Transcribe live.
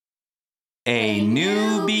A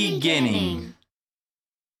new beginning.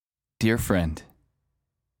 Dear friend,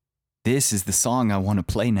 this is the song I want to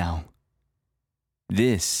play now.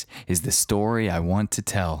 This is the story I want to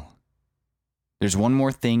tell. There's one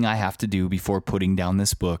more thing I have to do before putting down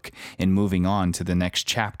this book and moving on to the next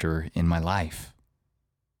chapter in my life.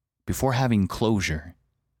 Before having closure.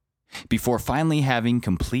 Before finally having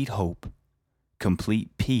complete hope,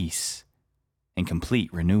 complete peace, and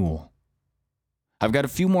complete renewal. I've got a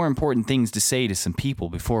few more important things to say to some people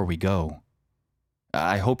before we go.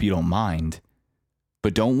 I hope you don't mind.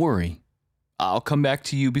 But don't worry, I'll come back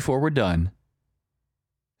to you before we're done.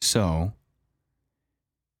 So,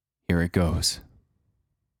 here it goes.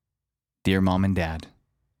 Dear Mom and Dad,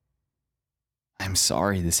 I'm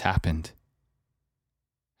sorry this happened.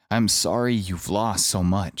 I'm sorry you've lost so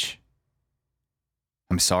much.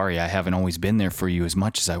 I'm sorry I haven't always been there for you as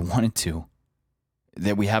much as I wanted to.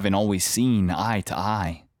 That we haven't always seen eye to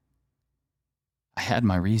eye. I had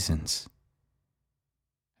my reasons.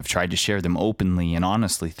 I've tried to share them openly and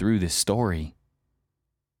honestly through this story.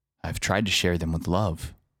 I've tried to share them with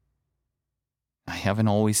love. I haven't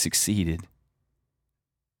always succeeded,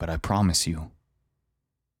 but I promise you,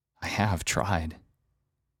 I have tried.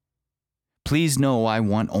 Please know I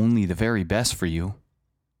want only the very best for you.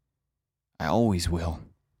 I always will.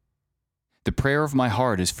 The prayer of my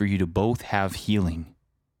heart is for you to both have healing,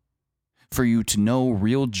 for you to know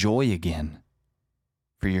real joy again,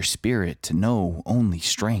 for your spirit to know only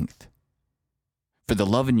strength, for the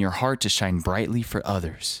love in your heart to shine brightly for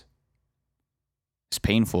others. As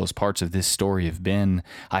painful as parts of this story have been,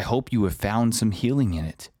 I hope you have found some healing in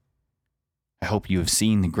it. I hope you have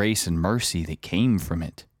seen the grace and mercy that came from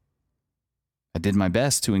it. I did my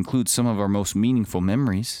best to include some of our most meaningful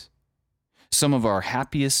memories, some of our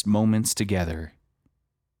happiest moments together,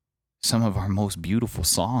 some of our most beautiful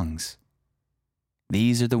songs.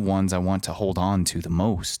 These are the ones I want to hold on to the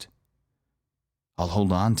most. I'll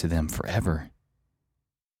hold on to them forever.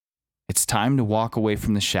 It's time to walk away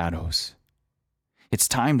from the shadows. It's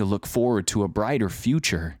time to look forward to a brighter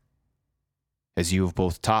future. As you have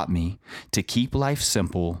both taught me, to keep life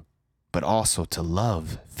simple, but also to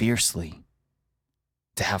love fiercely,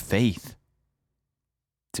 to have faith,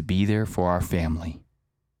 to be there for our family.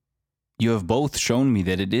 You have both shown me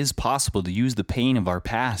that it is possible to use the pain of our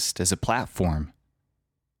past as a platform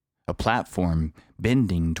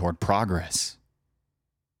bending toward progress.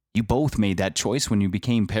 You both made that choice when you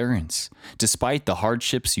became parents, despite the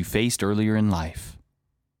hardships you faced earlier in life.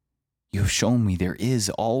 You have shown me there is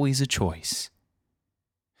always a choice.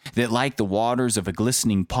 That like the waters of a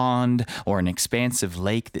glistening pond or an expansive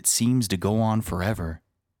lake that seems to go on forever,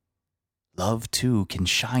 love too can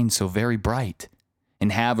shine so very bright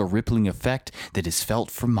and have a rippling effect that is felt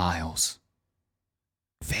for miles.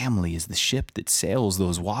 Family is the ship that sails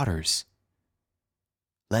those waters.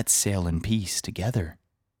 Let's sail in peace together.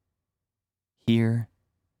 Here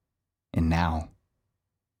and now.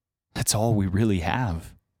 That's all we really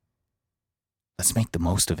have. Let's make the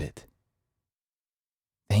most of it.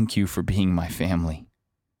 Thank you for being my family.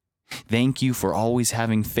 Thank you for always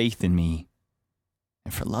having faith in me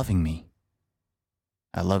and for loving me.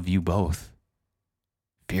 I love you both,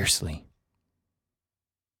 fiercely.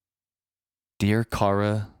 Dear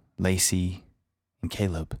Cara, Lacey, and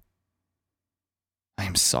Caleb, I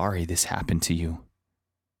am sorry this happened to you.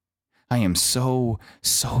 I am so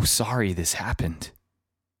sorry this happened.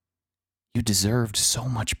 You deserved so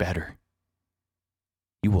much better.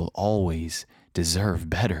 You will always deserve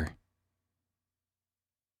better.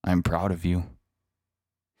 I'm proud of you.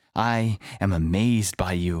 I am amazed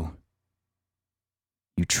by you.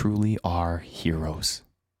 You truly are heroes.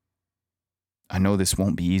 I know this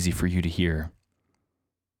won't be easy for you to hear,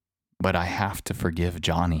 but I have to forgive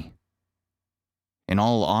Johnny. In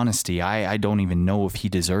all honesty, I don't even know if he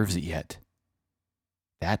deserves it yet.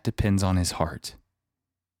 That depends on his heart.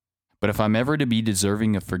 But if I'm ever to be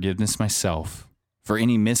deserving of forgiveness myself, for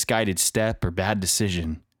any misguided step or bad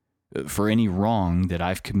decision, for any wrong that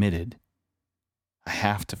I've committed, I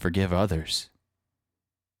have to forgive others.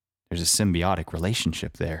 There's a symbiotic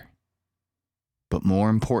relationship there. But more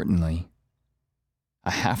importantly,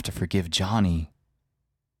 I have to forgive Johnny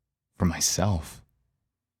for myself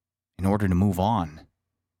in order to move on,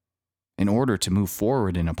 in order to move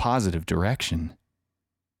forward in a positive direction,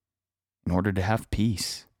 in order to have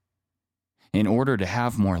peace, in order to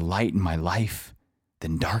have more light in my life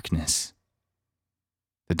than darkness.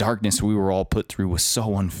 The darkness we were all put through was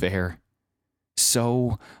so unfair,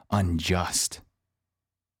 so unjust.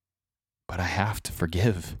 But I have to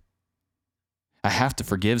forgive. I have to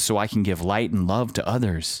forgive so I can give light and love to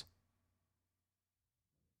others.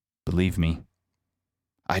 Believe me,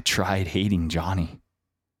 I tried hating Johnny.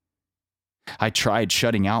 I tried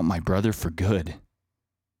shutting out my brother for good.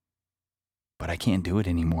 But I can't do it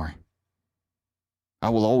anymore. I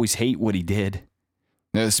will always hate what he did,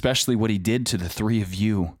 especially what he did to the three of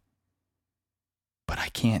you. But I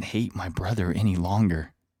can't hate my brother any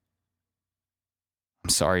longer.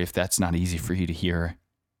 I'm sorry if that's not easy for you to hear.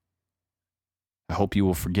 I hope you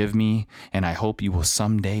will forgive me, and I hope you will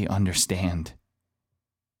someday understand.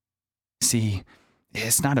 See,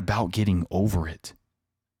 it's not about getting over it.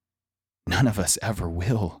 None of us ever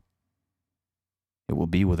will. It will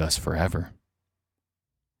be with us forever.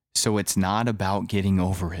 So it's not about getting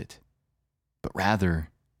over it, but rather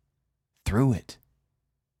through it.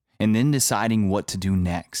 And then deciding what to do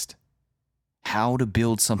next. How to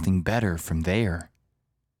build something better from there.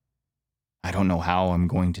 I don't know how I'm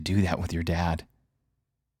going to do that with your dad.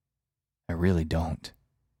 I really don't.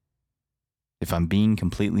 If I'm being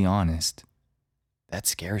completely honest, that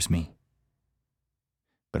scares me.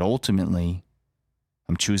 But ultimately,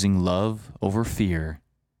 I'm choosing love over fear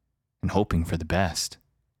and hoping for the best.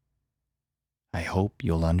 I hope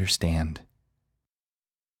you'll understand.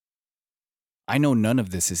 I know none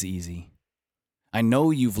of this is easy. I know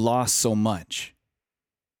you've lost so much.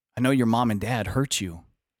 I know your mom and dad hurt you.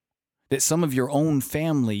 That some of your own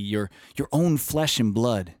family, your own flesh and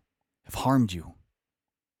blood, have harmed you.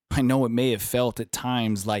 I know it may have felt at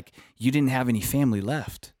times like you didn't have any family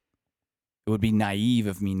left. It would be naive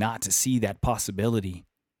of me not to see that possibility.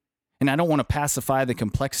 And I don't want to pacify the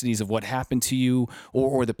complexities of what happened to you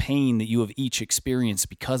or the pain that you have each experienced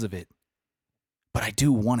because of it. But I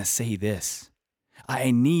do want to say this.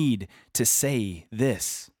 I need to say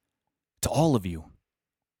this to all of you,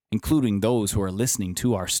 including those who are listening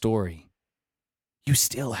to our story. You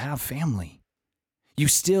still have family. You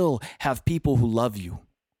still have people who love you,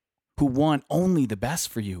 who want only the best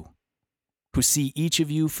for you, who see each of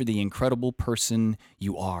you for the incredible person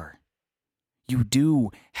you are. You do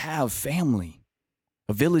have family,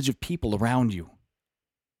 a village of people around you.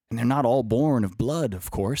 And they're not all born of blood, of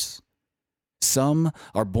course. Some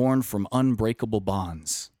are born from unbreakable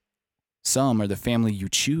bonds. Some are the family you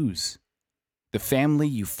choose, the family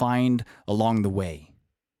you find along the way,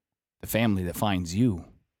 the family that finds you.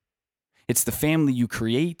 It's the family you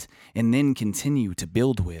create and then continue to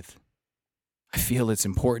build with. I feel it's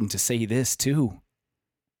important to say this too.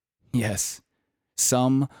 Yes,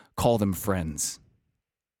 some call them friends,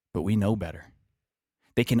 but we know better.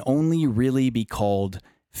 They can only really be called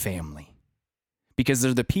family because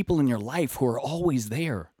they're the people in your life who are always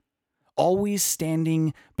there, always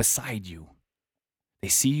standing beside you. They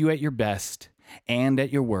see you at your best and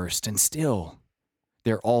at your worst, and still,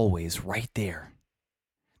 they're always right there.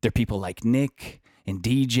 They're people like Nick and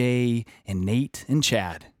DJ and Nate and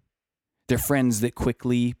Chad. They're friends that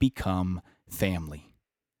quickly become family,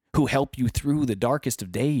 who help you through the darkest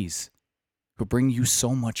of days, who bring you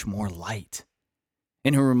so much more light,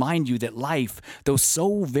 and who remind you that life, though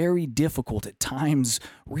so very difficult at times,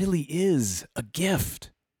 really is a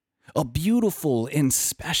gift, a beautiful and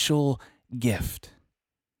special gift,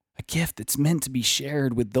 a gift that's meant to be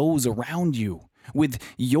shared with those around you, with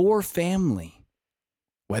your family,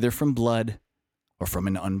 whether from blood or from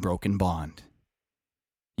an unbroken bond.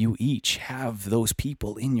 You each have those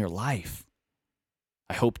people in your life.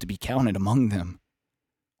 I hope to be counted among them.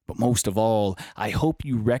 But most of all, I hope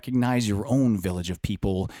you recognize your own village of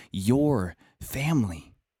people, your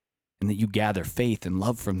family, and that you gather faith and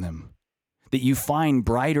love from them, that you find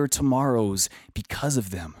brighter tomorrows because of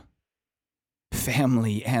them.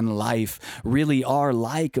 Family and life really are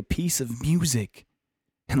like a piece of music,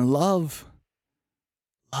 and love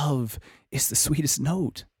is the sweetest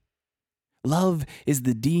note. Love is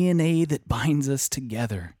the DNA that binds us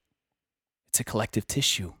together. It's a collective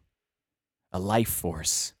tissue, a life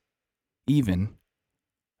force, even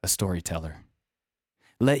a storyteller.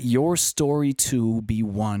 Let your story too be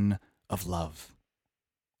one of love.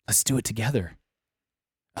 Let's do it together.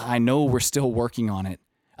 I know we're still working on it.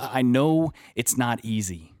 I know it's not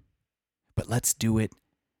easy, but let's do it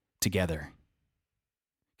together.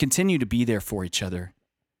 Continue to be there for each other.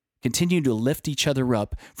 Continue to lift each other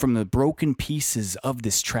up from the broken pieces of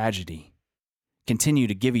this tragedy. Continue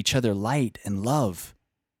to give each other light and love.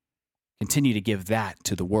 Continue to give that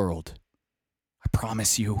to the world. I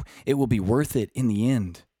promise you, it will be worth it in the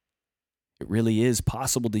end. It really is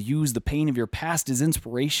possible to use the pain of your past as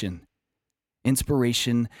inspiration.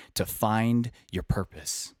 Inspiration to find your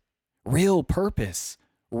purpose. Real purpose.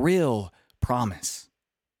 Real promise.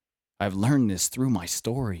 I've learned this through my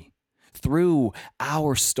story. Through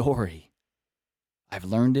our story. I've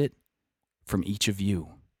learned it from each of you.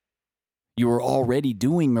 You are already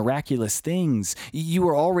doing miraculous things. You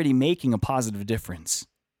are already making a positive difference.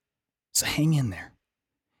 So hang in there.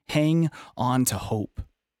 Hang on to hope.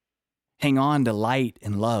 Hang on to light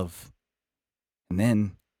and love. And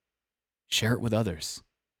then share it with others.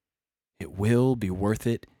 It will be worth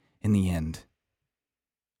it in the end.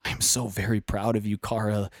 I am so very proud of you,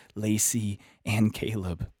 Cara, Lacey, and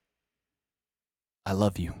Caleb. I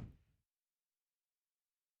love you.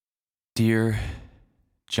 Dear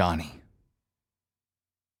Johnny,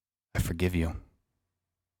 I forgive you.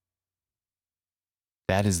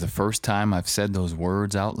 That is the first time I've said those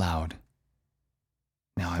words out loud.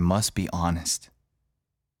 Now I must be honest.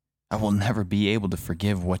 I will never be able to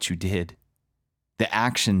forgive what you did, the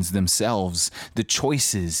actions themselves, the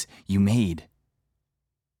choices you made.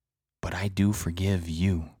 But I do forgive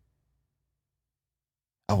you.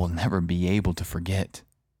 I will never be able to forget,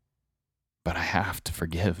 but I have to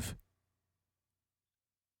forgive.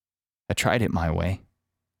 I tried it my way.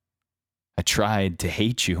 I tried to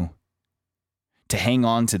hate you, to hang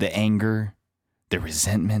on to the anger, the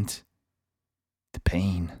resentment, the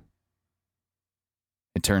pain.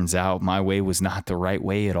 It turns out my way was not the right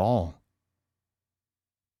way at all.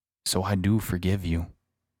 So I do forgive you.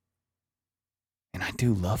 And I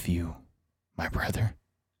do love you, my brother.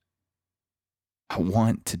 I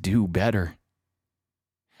want to do better.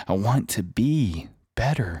 I want to be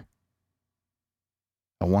better.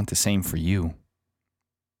 I want the same for you.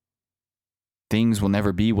 Things will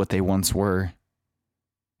never be what they once were.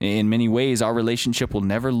 In many ways, our relationship will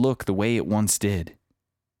never look the way it once did.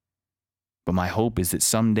 But my hope is that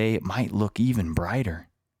someday it might look even brighter.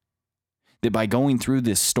 That by going through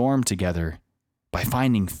this storm together, by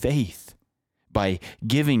finding faith, by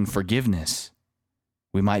giving forgiveness,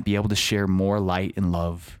 we might be able to share more light and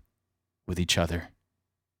love with each other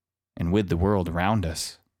and with the world around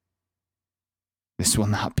us. This will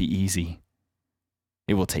not be easy.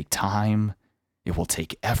 It will take time. It will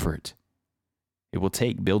take effort. It will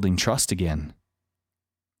take building trust again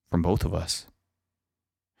from both of us.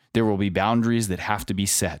 There will be boundaries that have to be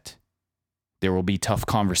set. There will be tough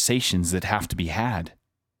conversations that have to be had.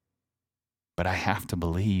 But I have to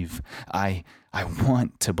believe, I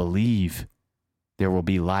want to believe there will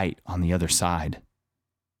be light on the other side.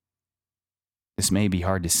 This may be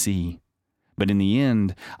hard to see, but in the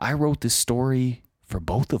end, I wrote this story for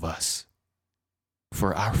both of us,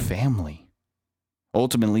 for our family.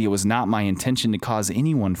 Ultimately, it was not my intention to cause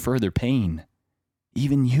anyone further pain,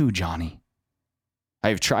 even you, Johnny. I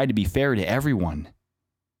have tried to be fair to everyone,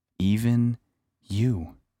 even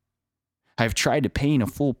you. I have tried to paint a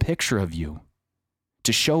full picture of you,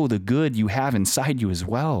 to show the good you have inside you as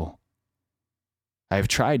well. I have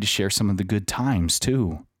tried to share some of the good times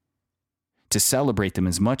too, to celebrate them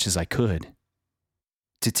as much as I could,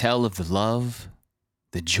 to tell of the love,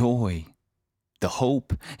 the joy, the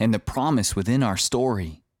hope, and the promise within our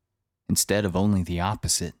story, instead of only the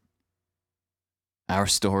opposite. Our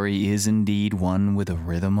story is indeed one with a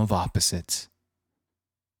rhythm of opposites.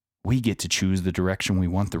 We get to choose the direction we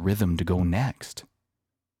want the rhythm to go next.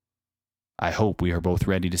 I hope we are both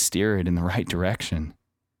ready to steer it in the right direction,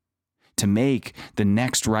 to make the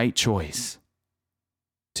next right choice,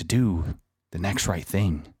 to do the next right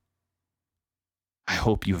thing. I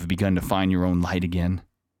hope you have begun to find your own light again.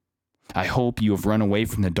 I hope you have run away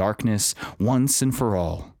from the darkness once and for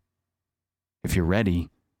all. If you're ready,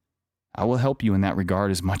 I will help you in that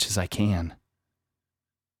regard as much as I can.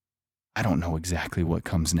 I don't know exactly what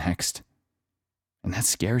comes next, and that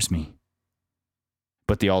scares me.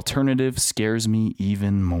 But the alternative scares me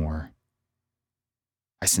even more.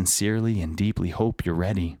 I sincerely and deeply hope you're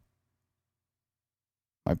ready.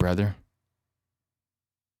 My brother,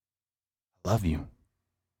 I love you.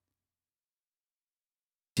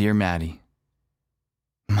 Dear Maddie,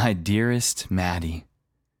 my dearest Maddie,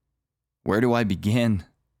 where do I begin?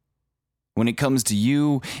 When it comes to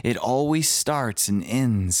you, it always starts and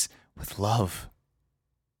ends with love.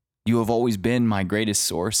 You have always been my greatest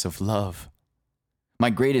source of love, my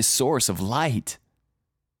greatest source of light,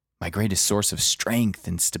 my greatest source of strength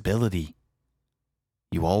and stability.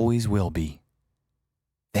 You always will be.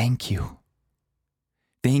 Thank you.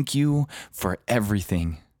 Thank you for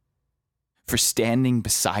everything, for standing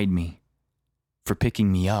beside me, for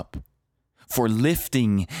picking me up, for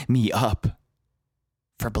lifting me up,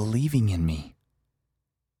 for believing in me,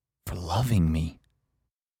 for loving me.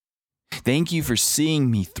 Thank you for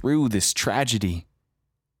seeing me through this tragedy,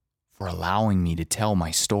 for allowing me to tell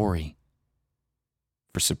my story,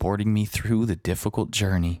 for supporting me through the difficult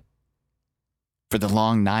journey, for the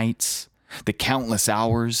long nights, the countless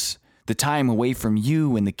hours, the time away from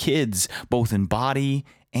you and the kids, both in body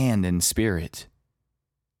and in spirit.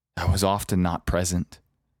 I was often not present.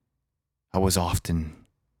 I was often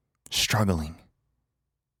struggling.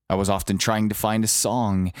 I was often trying to find a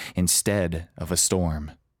song instead of a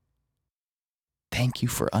storm. Thank you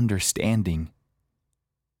for understanding.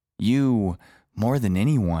 You, more than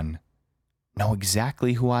anyone, know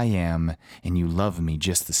exactly who I am, and you love me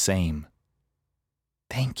just the same.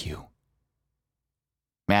 Thank you.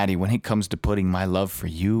 Maddie, when it comes to putting my love for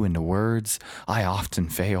you into words, I often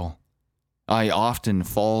fail. I often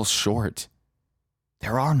fall short.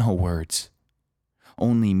 There are no words.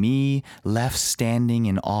 Only me left standing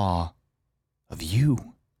in awe of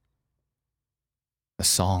you. A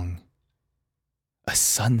song, a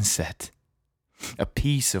sunset, a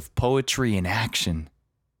piece of poetry in action.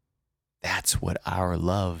 That's what our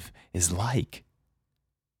love is like.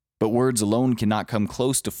 But words alone cannot come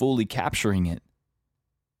close to fully capturing it.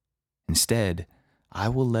 Instead, I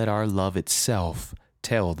will let our love itself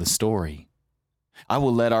tell the story. I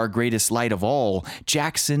will let our greatest light of all,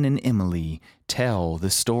 Jackson and Emily, tell the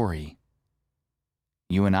story.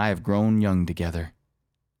 You and I have grown young together.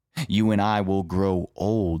 You and I will grow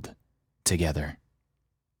old together.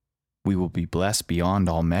 We will be blessed beyond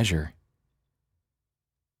all measure.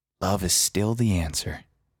 Love is still the answer.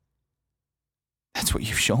 That's what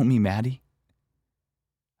you've shown me, Maddie.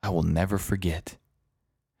 I will never forget.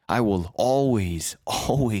 I will always,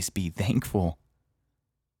 always be thankful.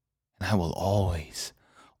 And I will always,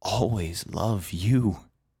 always love you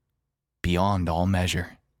beyond all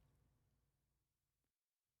measure.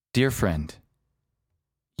 Dear friend,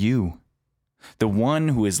 you, the one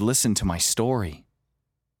who has listened to my story,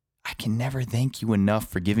 I can never thank you enough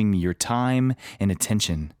for giving me your time and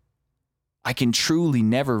attention. I can truly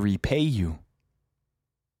never repay you.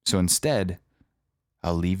 So instead,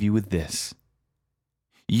 I'll leave you with this.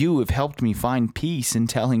 You have helped me find peace in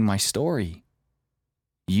telling my story.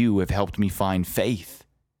 You have helped me find faith.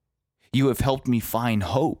 You have helped me find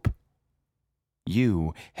hope.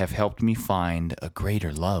 You have helped me find a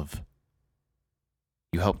greater love.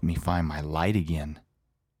 You helped me find my light again.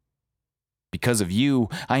 Because of you,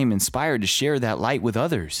 I am inspired to share that light with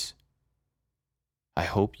others. I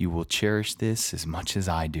hope you will cherish this as much as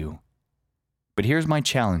I do. But here's my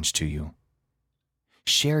challenge to you.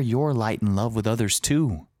 Share your light and love with others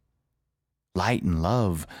too. Light and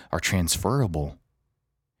love are transferable.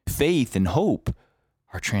 Faith and hope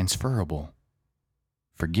are transferable.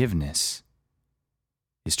 Forgiveness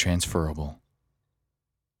is transferable.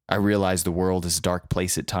 I realize the world is a dark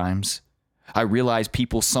place at times. I realize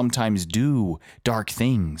people sometimes do dark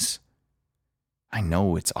things. I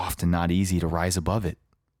know it's often not easy to rise above it.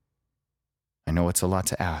 I know it's a lot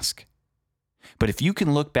to ask. But if you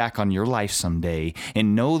can look back on your life someday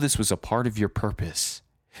and know this was a part of your purpose,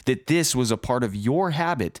 that this was a part of your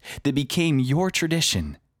habit that became your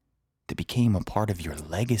tradition, that became a part of your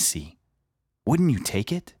legacy, wouldn't you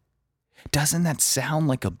take it? Doesn't that sound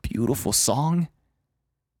like a beautiful song?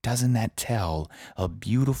 Doesn't that tell a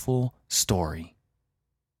beautiful story?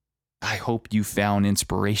 I hope you found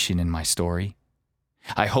inspiration in my story.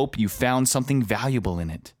 I hope you found something valuable in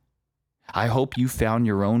it. I hope you found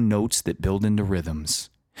your own notes that build into rhythms,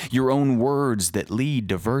 your own words that lead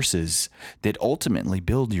to verses that ultimately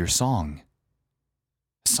build your song.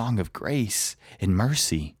 A song of grace and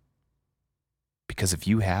mercy. Because if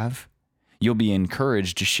you have, you'll be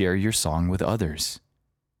encouraged to share your song with others.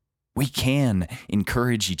 We can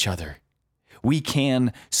encourage each other. We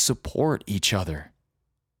can support each other.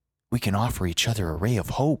 We can offer each other a ray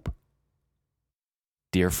of hope.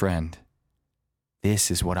 Dear friend,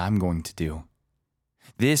 this is what I'm going to do.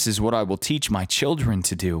 This is what I will teach my children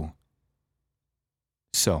to do.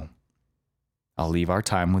 So, I'll leave our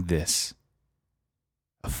time with this.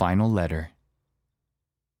 A final letter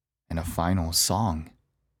and a final song.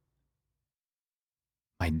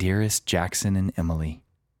 My dearest Jackson and Emily,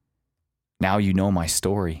 now you know my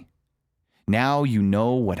story. Now you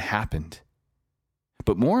know what happened.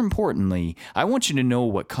 But more importantly, I want you to know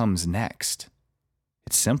what comes next.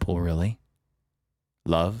 It's simple, really.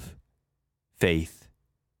 Love, faith,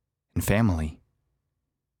 and family.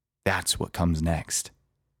 That's what comes next.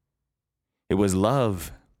 It was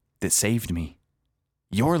love that saved me.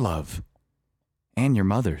 Your love and your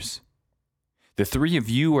mother's. The three of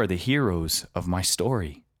you are the heroes of my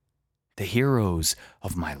story, the heroes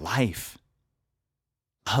of my life.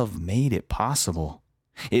 Love made it possible.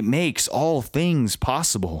 It makes all things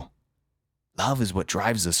possible. Love is what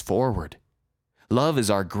drives us forward. Love is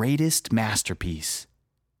our greatest masterpiece.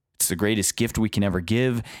 It's the greatest gift we can ever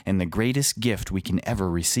give and the greatest gift we can ever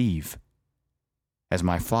receive. As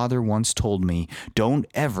my father once told me, don't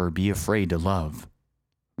ever be afraid to love.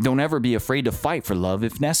 Don't ever be afraid to fight for love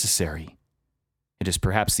if necessary. It is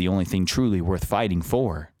perhaps the only thing truly worth fighting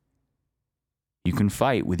for. You can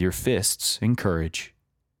fight with your fists and courage.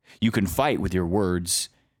 You can fight with your words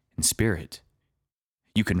and spirit.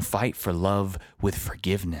 You can fight for love with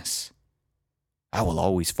forgiveness. I will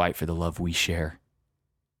always fight for the love we share.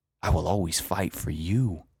 I will always fight for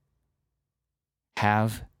you.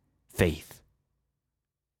 Have faith.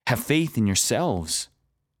 Have faith in yourselves.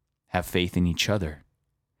 Have faith in each other.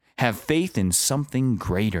 Have faith in something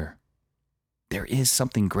greater. There is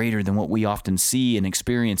something greater than what we often see and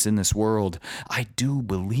experience in this world. I do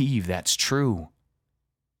believe that's true.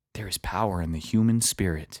 There is power in the human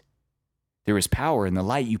spirit. There is power in the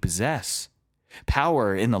light you possess.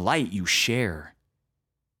 Power in the light you share.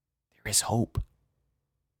 There is hope.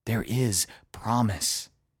 There is promise.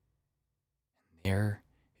 There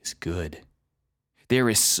is good. There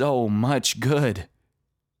is so much good.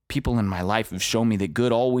 People in my life have shown me that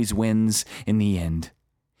good always wins in the end.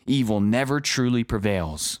 Evil never truly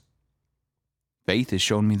prevails. Faith has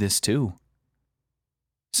shown me this too.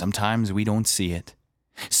 Sometimes we don't see it.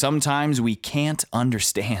 Sometimes we can't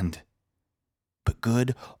understand. But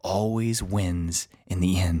good always wins in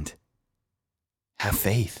the end. Have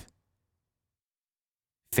faith.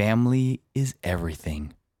 Family is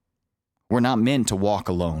everything. We're not meant to walk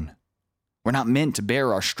alone. We're not meant to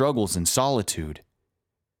bear our struggles in solitude.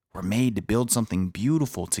 We're made to build something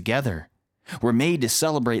beautiful together. We're made to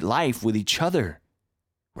celebrate life with each other.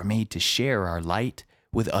 We're made to share our light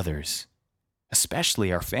with others,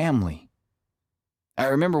 especially our family. I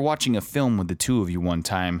remember watching a film with the two of you one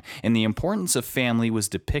time, and the importance of family was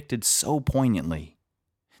depicted so poignantly.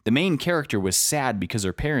 The main character was sad because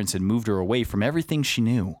her parents had moved her away from everything she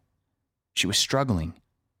knew. She was struggling.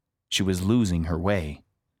 She was losing her way.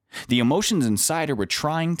 The emotions inside her were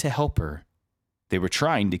trying to help her. They were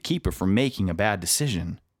trying to keep her from making a bad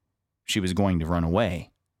decision. She was going to run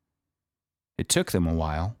away. It took them a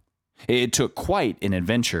while. It took quite an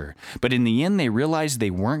adventure, but in the end they realized they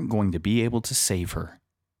weren't going to be able to save her.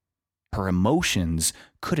 Her emotions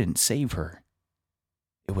couldn't save her.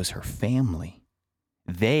 It was her family.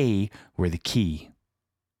 They were the key.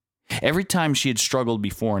 Every time she had struggled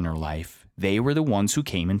before in her life, they were the ones who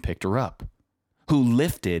came and picked her up, who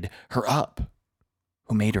lifted her up,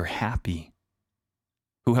 who made her happy,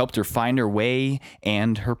 who helped her find her way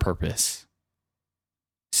and her purpose.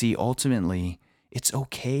 See, ultimately, it's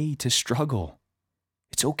okay to struggle.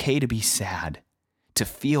 It's okay to be sad, to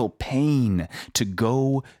feel pain, to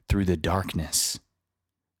go through the darkness.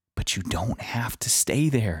 But you don't have to stay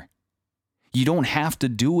there. You don't have to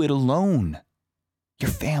do it alone.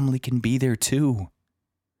 Your family can be there too,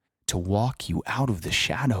 to walk you out of the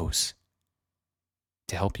shadows,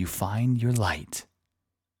 to help you find your light.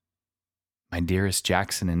 My dearest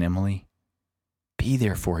Jackson and Emily, be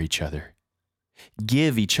there for each other.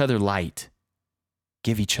 Give each other light.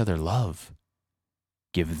 Give each other love.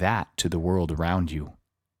 Give that to the world around you.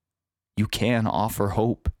 You can offer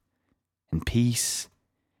hope and peace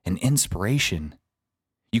and inspiration.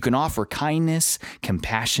 You can offer kindness,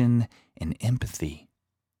 compassion, and empathy.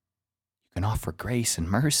 You can offer grace and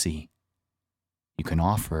mercy. You can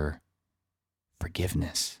offer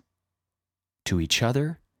forgiveness to each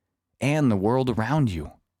other and the world around you.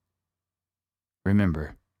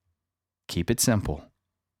 Remember, keep it simple.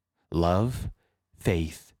 Love,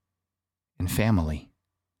 faith, and family.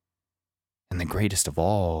 And the greatest of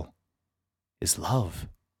all is love.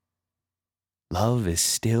 Love is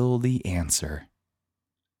still the answer.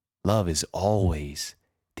 Love is always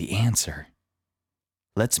the answer.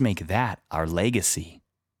 Let's make that our legacy.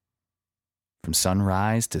 From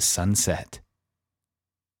sunrise to sunset.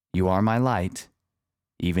 You are my light,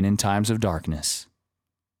 even in times of darkness.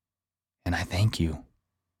 And I thank you.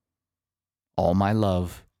 All my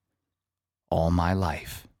love, all my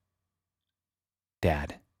life.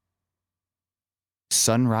 Dad.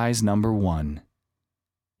 Sunrise number 1.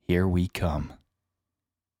 Here we come.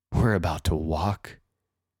 We're about to walk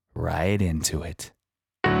right into it.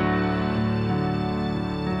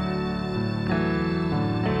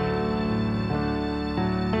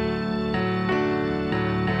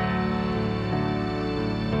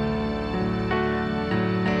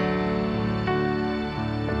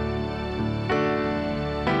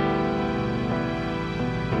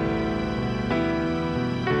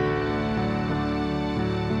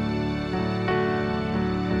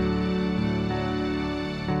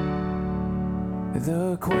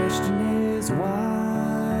 The question is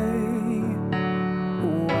why?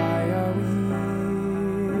 Why are we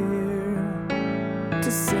here?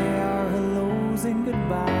 To say our hellos and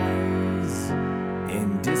goodbyes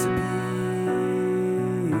and disappear.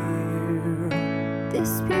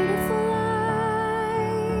 This beautiful life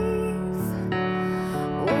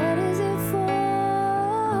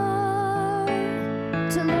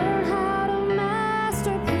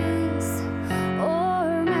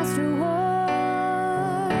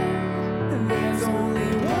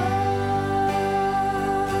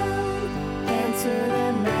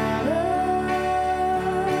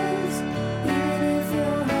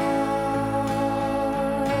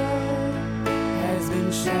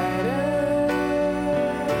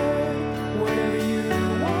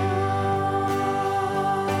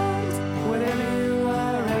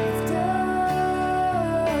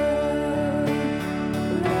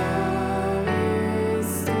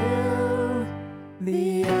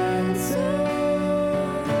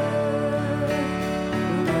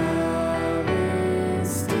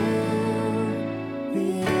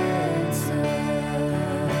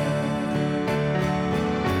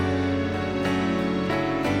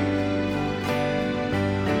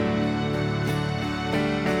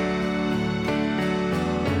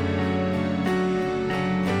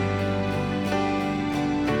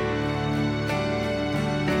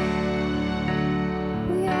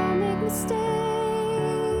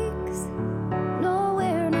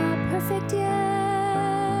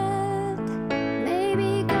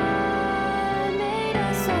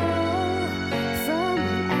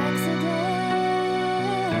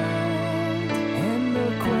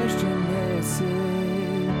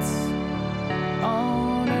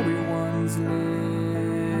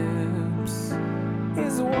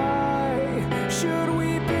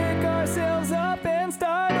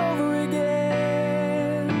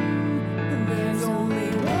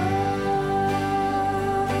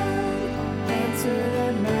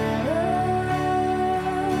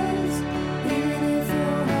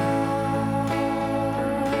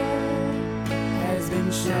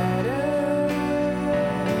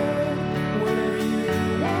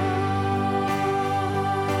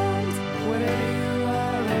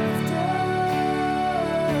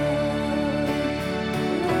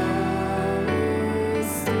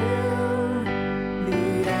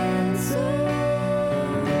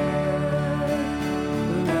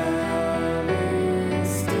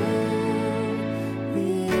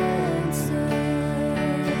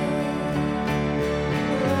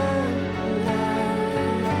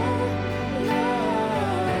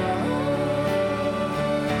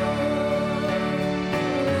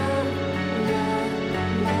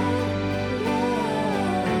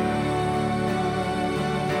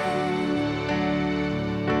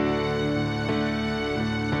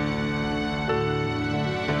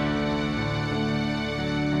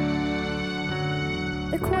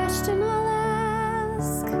question I'll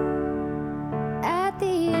ask at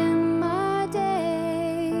the end of my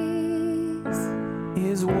days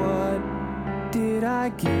is what did I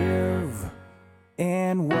give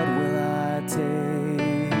and what will I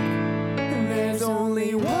take? There's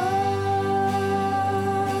only one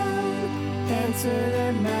answer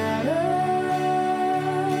that matters.